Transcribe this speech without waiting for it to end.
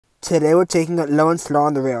Today we're taking it low and slow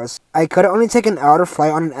on the rails. I could only take an hour to fly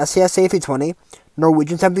on an SAS A320,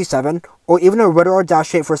 Norwegian 77, or even a Rudder or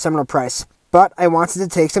Dash 8 for a similar price. But I wanted to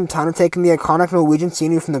take some time to take in the iconic Norwegian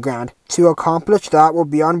scenery from the ground. To accomplish that, we'll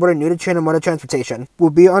be on board a new to train and motor transportation. We'll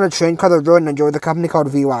be on a train called the Road Ninja with a company called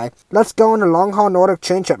VY. Let's go on a long-haul Nordic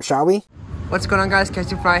train trip, shall we? What's going on, guys?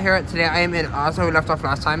 Casey Fly here. Today I am in Oslo. We left off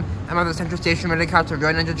last time. I'm at the central station ready to catch the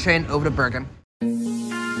Road Ninja train over to Bergen.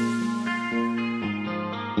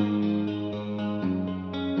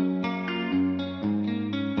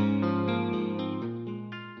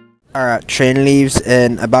 Alright, train leaves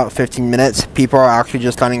in about 15 minutes. People are actually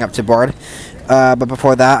just lining up to board. But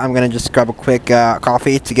before that, I'm going to just grab a quick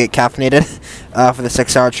coffee to get caffeinated for the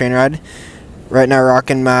 6-hour train ride. Right now,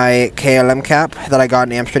 rocking my KLM cap that I got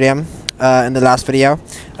in Amsterdam in the last video.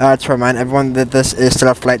 To remind everyone that this is still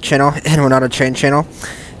a flight channel and we're not a train channel.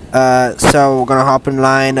 So we're going to hop in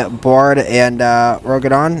line, board, and we'll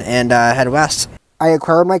get on and head west. I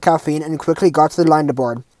acquired my caffeine and quickly got to the line to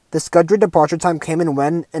board. The scheduled departure time came and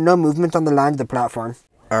went, and no movement on the line to the platform.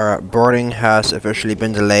 Boarding has officially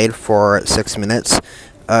been delayed for 6 minutes.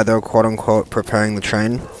 They're quote-unquote preparing the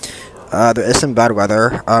train. There is some bad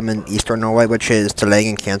weather in eastern Norway, which is delaying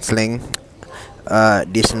and cancelling a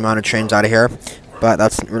decent amount of trains out of here. But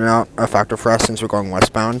that's really not a factor for us since we're going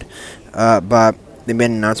westbound. But they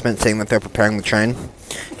made an announcement saying that they're preparing the train.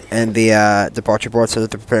 And the departure board says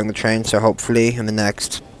that they're preparing the train, so hopefully in the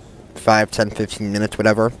next 5, 10, 15 minutes,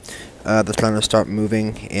 whatever, this line will start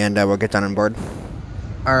moving and we'll get down on board.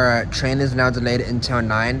 Our train is now delayed until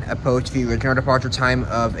 9, opposed to the original departure time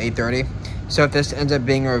of 8:30. So if this ends up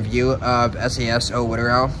being a review of SAS or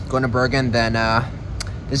Witterell going to Bergen, then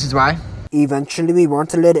this is why. Eventually, we weren't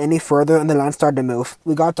delayed any further and the line started to move.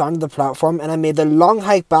 We got down to the platform and I made the long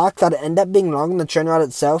hike back that ended up being longer than the train ride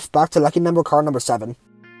itself back to lucky number car number 7.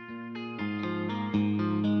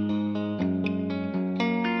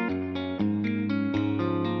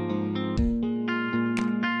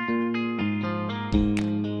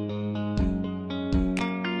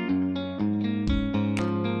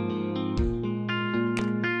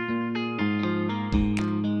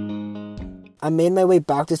 I made my way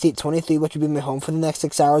back to seat 23, which would be my home for the next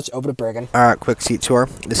 6 hours over to Bergen. Alright, quick seat tour.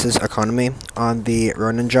 This is economy on the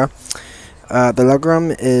Road Ninja. The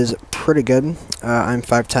legroom is pretty good. I'm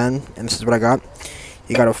 5'10", and this is what I got.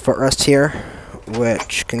 You got a footrest here,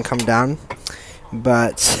 which can come down,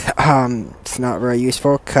 but it's not very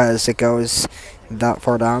useful because it goes that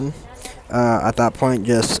far down. At that point,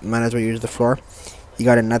 just might as well use the floor. You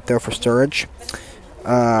got a net there for storage.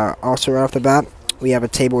 Also, right off the bat, we have a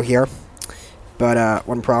table here. But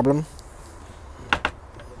one problem,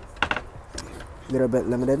 a little bit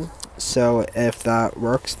limited, so if that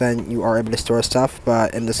works then you are able to store stuff,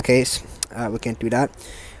 but in this case we can't do that.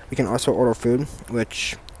 We can also order food,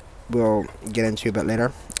 which we'll get into a bit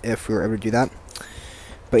later if we were able to do that.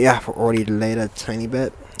 But yeah, we're already delayed a tiny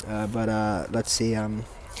bit, but let's see how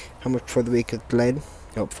much further we could delayed.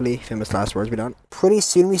 Hopefully, famous last words, we don't. Pretty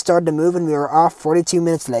soon we started to move and we were off 42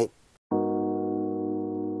 minutes late.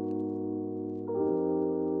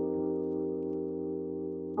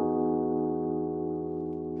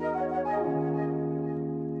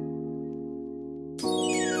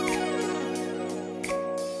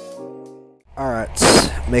 Alright,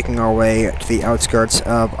 making our way to the outskirts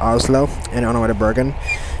of Oslo and on our way to Bergen.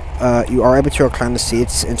 You are able to recline the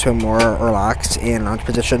seats into a more relaxed and lounge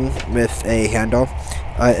position with a handle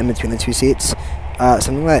in between the two seats.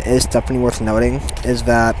 Something that is definitely worth noting is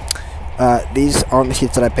that these aren't the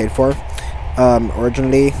seats that I paid for.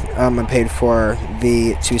 Originally, I paid for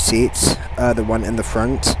the two seats, the one in the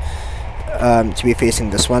front, to be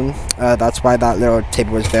facing this one. That's why that little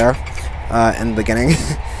table was there in the beginning.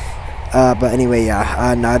 But anyway,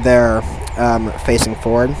 yeah, now they're facing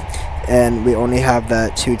forward, and we only have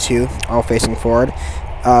the 2-2 all facing forward.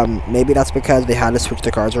 Maybe that's because they had to switch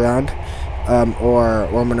the cars around, or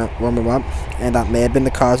warm them up, and that may have been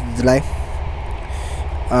the cause of the delay.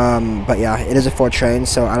 But yeah, it is a Ford train,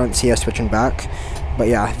 so I don't see us switching back. But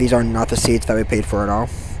yeah, these are not the seats that we paid for at all.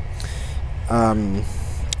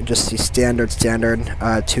 Just the standard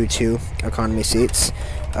 2-2 economy seats.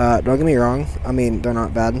 Don't get me wrong, I mean, they're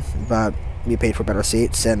not bad, but we paid for better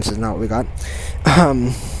seats, and this is not what we got.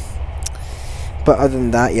 But other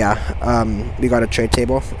than that, yeah, we got a tray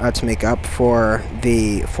table to make up for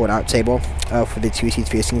the fold-out table for the two seats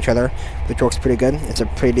facing each other, which works pretty good. It's a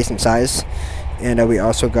pretty decent size. And we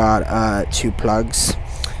also got 2 plugs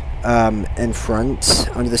in front,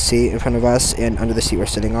 under the seat in front of us, and under the seat we're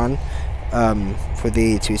sitting on, for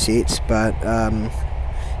the 2 seats. But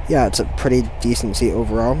yeah, it's a pretty decent seat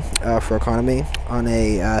overall for economy on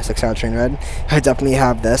a 6-hour train ride. I definitely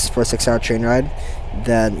have this for a 6-hour train ride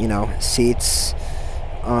than, you know, seats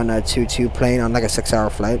on a 2-2 plane on like a 6-hour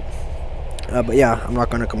flight. But yeah, I'm not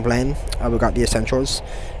going to complain. We got the essentials.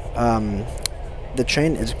 The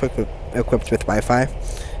train is equipped with Wi-Fi,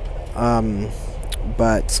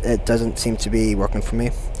 but it doesn't seem to be working for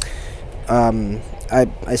me.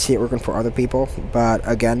 I see it working for other people, but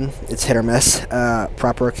again, it's hit or miss.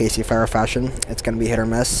 Proper Casey Fire fashion, it's going to be hit or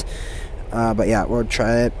miss. But yeah, we'll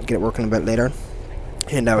try it, get it working a bit later,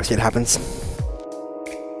 and we'll see what happens.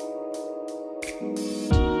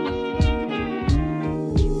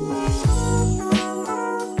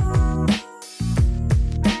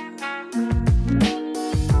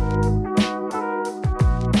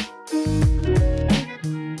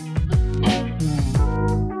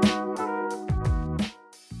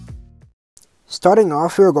 Starting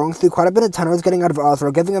off, we were going through quite a bit of tunnels getting out of Oslo,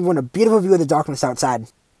 giving everyone a beautiful view of the darkness outside.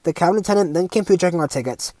 The cabin attendant then came through checking our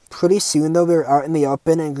tickets. Pretty soon though, we were out in the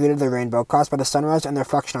open and greeted the rainbow caused by the sunrise and the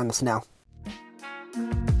reflection on the snow.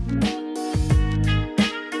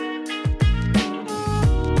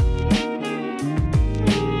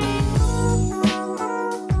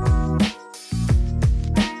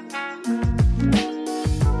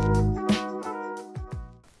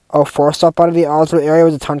 Our fourth stop out of the Oslo area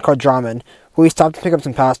was a town called Drammen, where we stopped to pick up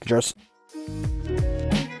some passengers.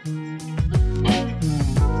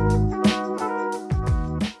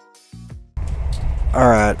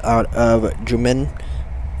 Alright, out of Drammen,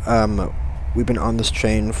 we've been on this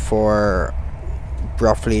train for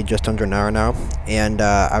roughly just under an hour now, and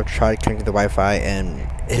I've tried connecting the Wi-Fi and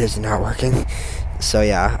it is not working. So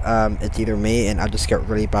yeah, it's either me and I just get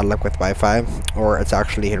really bad luck with Wi-Fi, or it's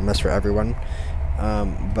actually hit or miss for everyone.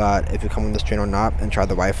 But if you come on this train or not and try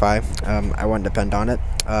the Wi-Fi, I won't depend on it.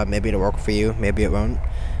 Maybe it'll work for you, maybe it won't.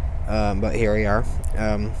 But here we are.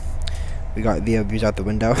 We got the views out the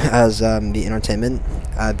window as the entertainment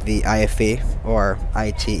at the IFE, or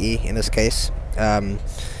ITE in this case,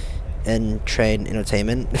 in train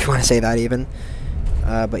entertainment, if you want to say that even.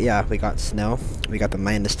 But yeah, we got snow. We got the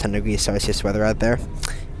 -10°C weather out there,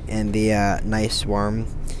 and the nice warm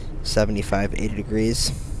 75-80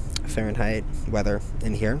 degrees Fahrenheit weather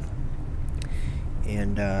in here.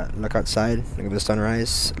 And look outside, look at the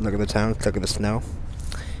sunrise, look at the town, look at the snow,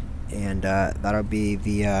 and that'll be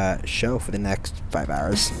the show for the next 5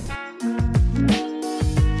 hours.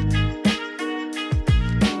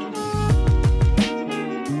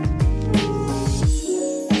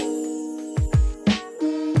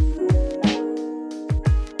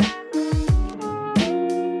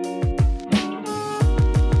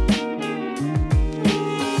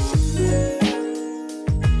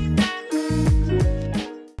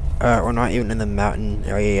 We're not even in the mountain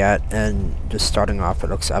area yet, and just starting off, it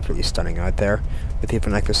looks absolutely stunning out there, with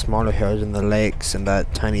even like the smaller hills and the lakes and the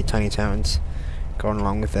tiny towns going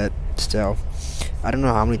along with it still. I don't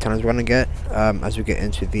know how many tunnels we're going to get as we get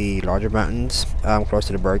into the larger mountains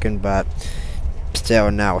closer to Bergen, but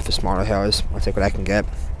still now with the smaller hills, I'll take what I can get.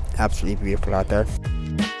 Absolutely beautiful out there.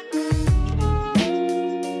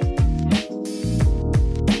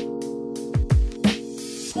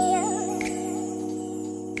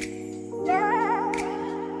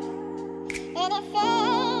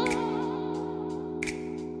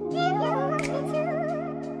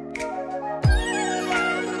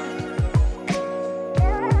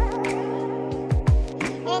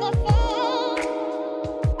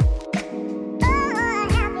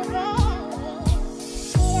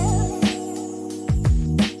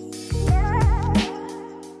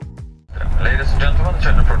 Ladies and gentlemen, the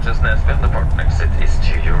train approaches Nesbyen. The park exit is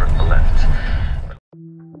to your left.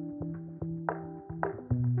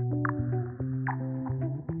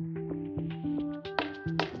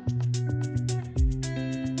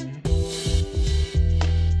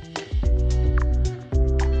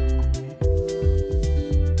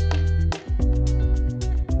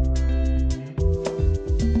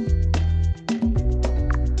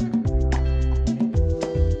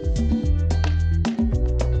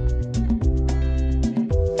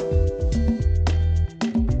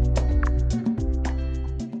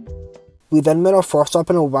 We then made our first stop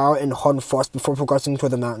in a while in Hornfoss before progressing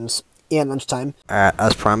toward the mountains. And lunchtime.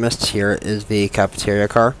 As promised, here is the cafeteria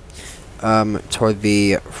car. Toward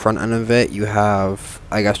the front end of it, you have,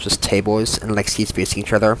 I guess, just tables and like seats facing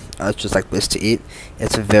each other. It's just like place to eat.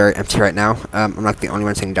 It's very empty right now. I'm not the only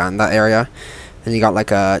one sitting down in that area. Then you got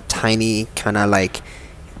like a tiny kind of like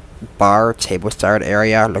bar table style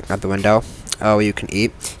area looking out the window where you can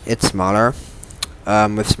eat. It's smaller,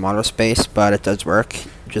 with smaller space, but it does work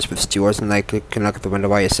just with stools, and like you can look at the window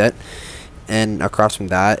while you sit. and across from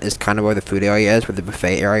that is kind of where the food area is, where the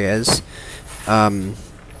buffet area is.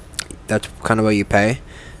 That's kind of where you pay.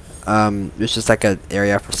 There's just like an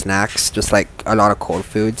area for snacks, just like a lot of cold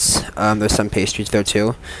foods. There's some pastries there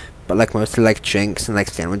too, but like mostly like drinks and like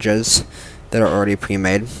sandwiches that are already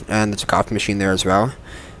pre-made, and there's a coffee machine there as well.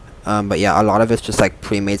 But yeah, a lot of it's just like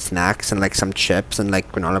pre-made snacks and like some chips and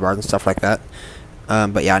like granola bars and stuff like that.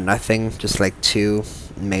 But yeah, nothing just like too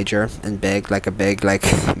major and big, like a big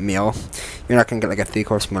like meal. You're not gonna get like a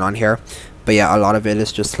 3-course meal on here. But yeah, a lot of it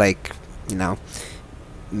is just like, you know,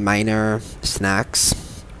 minor snacks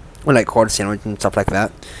or like cold sandwich and stuff like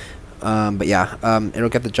that. But yeah, it'll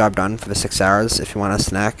get the job done for the 6 hours. If you want a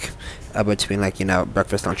snack between like, you know,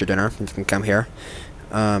 breakfast, lunch, or dinner, you can come here.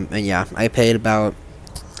 And yeah, I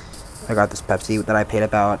got this Pepsi that I paid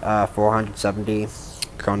about 470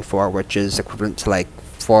 kron for, which is equivalent to like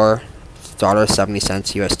 $4.70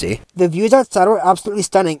 USD. The views outside were absolutely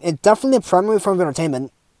stunning and definitely a primary form of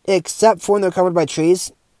entertainment, except for when they're covered by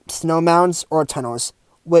trees, snow mounds, or tunnels.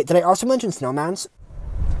 Wait, did I also mention snow mounds?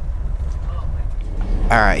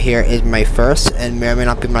 Alright, here is my first and may or may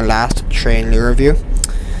not be my last train Lure review.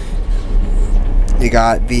 You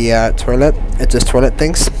got the toilet. It just toilet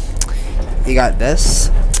things. You got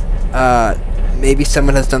this. Maybe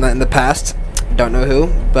someone has done that in the past. Don't know who,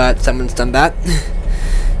 but someone's done that.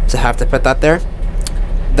 So have to put that there.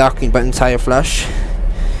 Docking buttons how you flush.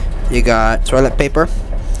 You got toilet paper.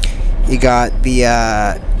 You got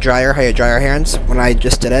the dryer, how you dry your hands. When I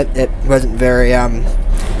just did it, it wasn't very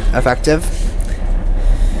effective.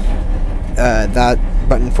 That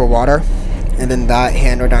button for water, and then that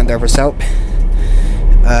handle down there for soap.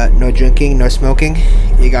 No drinking, no smoking.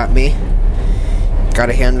 You got me. Got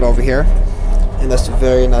a handle over here, and that's a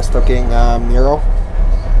very nice looking mural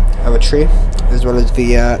of a tree, as well as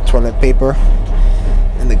the toilet paper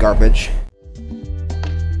and the garbage.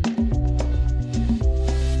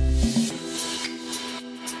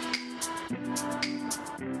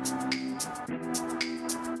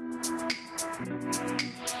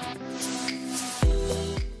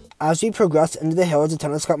 As we progressed into the hills, the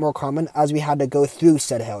tunnels got more common as we had to go through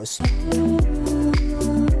said hills.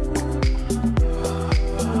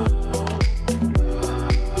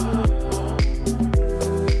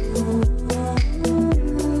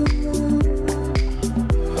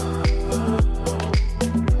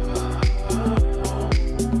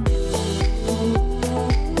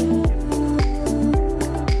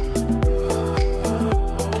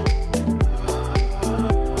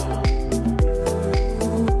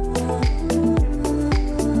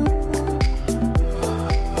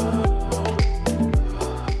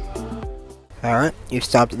 Alright, you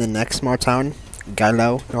stopped in the next small town,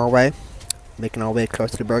 Oslo, Norway, making our way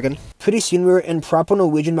close to Bergen. Pretty soon we were in proper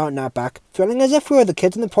Norwegian mountain outback, feeling as if we were the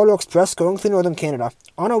kids in the Polar Express going through northern Canada,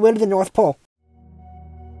 on our way to the North Pole.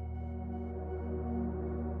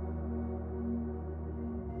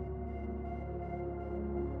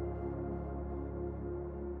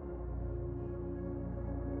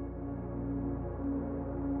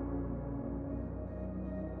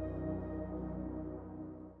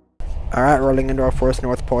 Alright, rolling into our first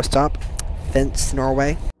North Pole stop, Finns,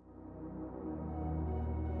 Norway.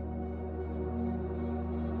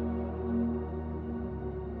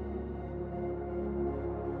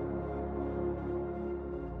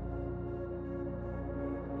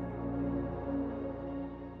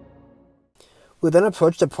 We then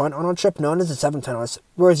approached a point on our trip known as the 7 Tunnels,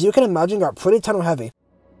 where as you can imagine got pretty tunnel heavy.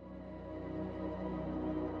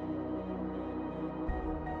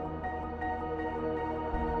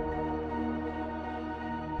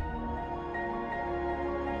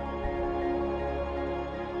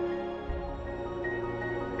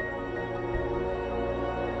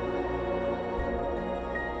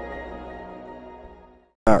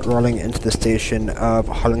 Rolling into the station of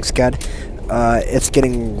Hallingstad. It's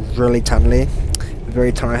getting really tunnely,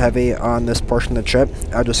 very tunnel heavy on this portion of the trip.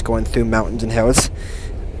 Just going through mountains and hills.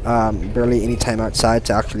 Barely any time outside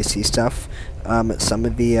to actually see stuff. Some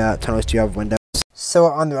of the tunnels do have windows. So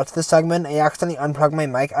on the rest of the segment, I accidentally unplugged my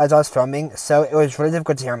mic as I was filming, so it was really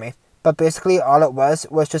difficult to hear me. But basically all it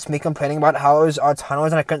was just me complaining about how it was all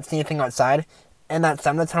tunnels and I couldn't see anything outside. And that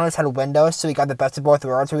some of the tunnels had windows, so we got the best of both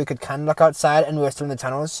worlds where we could kind of look outside and we were still in the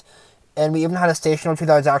tunnels. And we even had a station or two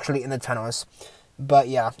that was actually in the tunnels. But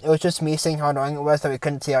yeah, it was just me seeing how annoying it was that we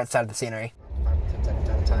couldn't see outside the scenery. 10 seconds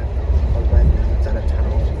at a time. Or when inside a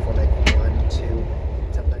tunnel for like 1, 2,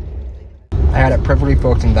 10 minutes. I had it perfectly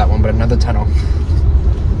focused in that one, but another tunnel.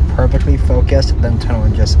 Perfectly focused, then tunnel,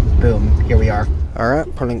 and just boom, here we are.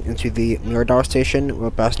 Alright, pulling into the Myrdal station,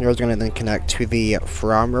 where passengers are going to then connect to the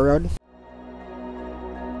Fram Road.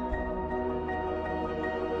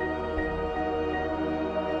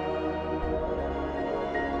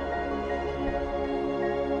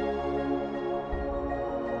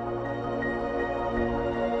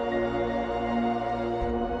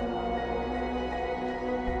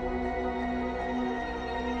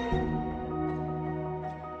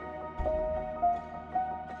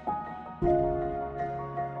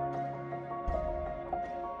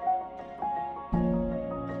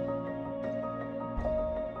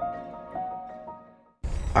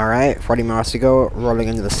 Alright, 40 miles to go, rolling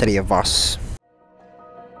into the city of Voss.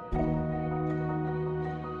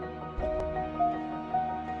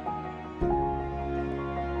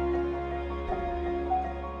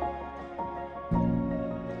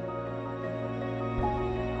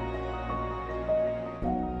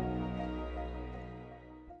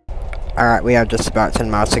 Alright, we have just about 10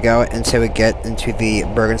 miles to go until we get into the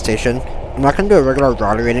Bergen station. I'm not going to do a regular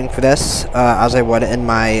rally rating for this, as I would in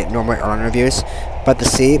my Norway airline reviews, but the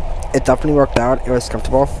seat, it definitely worked out. It was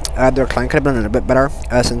comfortable. The recline could have been a little bit better,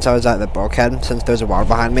 since I was at the bulkhead, since there's a wall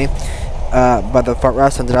behind me. But the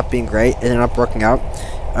footrest ended up being great. It ended up working out.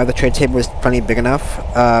 The tray table was plenty big enough.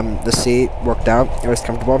 The seat worked out. It was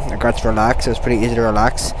comfortable. I got to relax. It was pretty easy to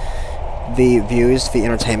relax. The views, the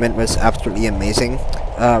entertainment was absolutely amazing.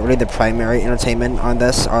 Really the primary entertainment on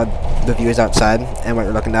this are the views outside and what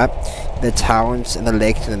you're looking at. The towns and the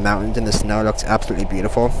lakes and the mountains and the snow looks absolutely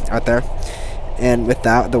beautiful out there. And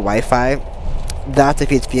without the Wi-Fi, that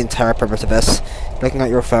defeats the entire purpose of this. Looking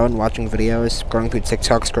at your phone, watching videos, scrolling through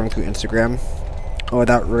TikTok, scrolling through Instagram, oh,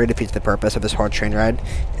 that really defeats the purpose of this whole train ride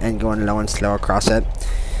and going low and slow across it.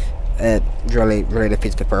 It really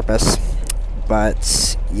defeats the purpose.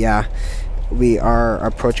 But yeah, we are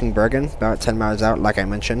approaching Bergen, about 10 miles out, like I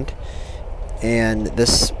mentioned. And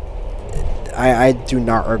this, I do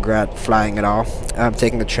not regret flying at all.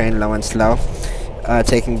 Taking the train low and slow.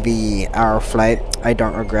 Taking the hour flight, I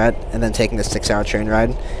don't regret. And then taking the 6-hour train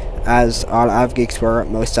ride. As all av geeks were,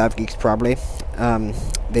 most av geeks probably.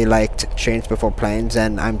 They liked trains before planes,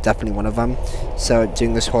 and I'm definitely one of them. So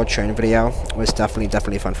doing this whole train video was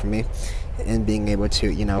definitely fun for me. And being able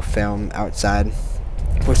to, you know, film outside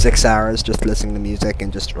for 6 hours, just listening to music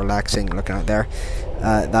and just relaxing, looking out there.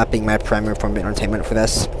 That being my primary form of entertainment for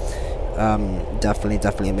this.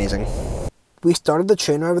 Definitely amazing. We started the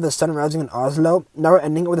train ride with the sun rising in Oslo, now we're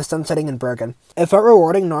ending it with the sun setting in Bergen. It felt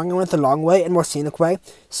rewarding knowing I went the long way and more scenic way,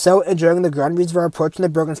 so enjoying the ground views of our approaching the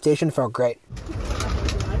Bergen station felt great.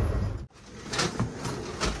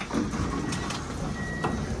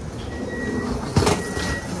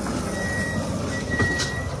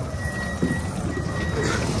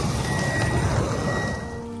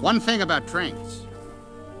 One thing about trains,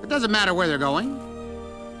 it doesn't matter where they're going.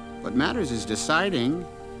 What matters is deciding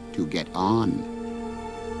to get on.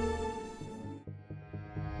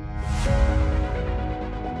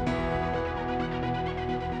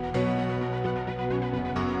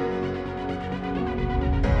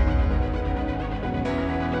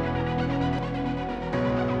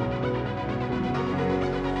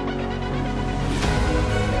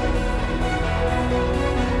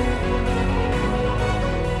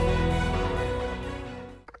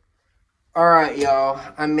 Alright, y'all,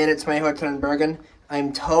 I made it to my hotel in Bergen.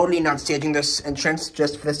 I'm totally not staging this entrance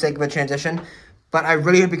just for the sake of a transition, but I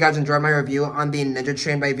really hope you guys enjoyed my review on the Ninja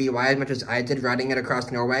Train by VY as much as I did riding it across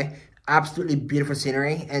Norway. Absolutely beautiful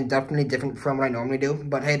scenery and definitely different from what I normally do,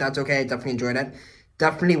 but hey, that's okay, I definitely enjoyed it.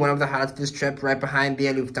 Definitely one of the highlights of this trip, right behind the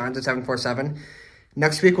Lufthansa 747.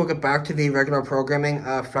 Next week, we'll get back to the regular programming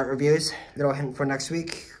flight reviews. Little hint for next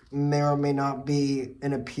week, may or may not be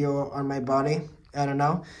an appeal on my body, I don't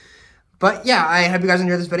know. But yeah, I hope you guys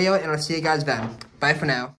enjoyed this video, and I'll see you guys then. Bye for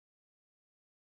now.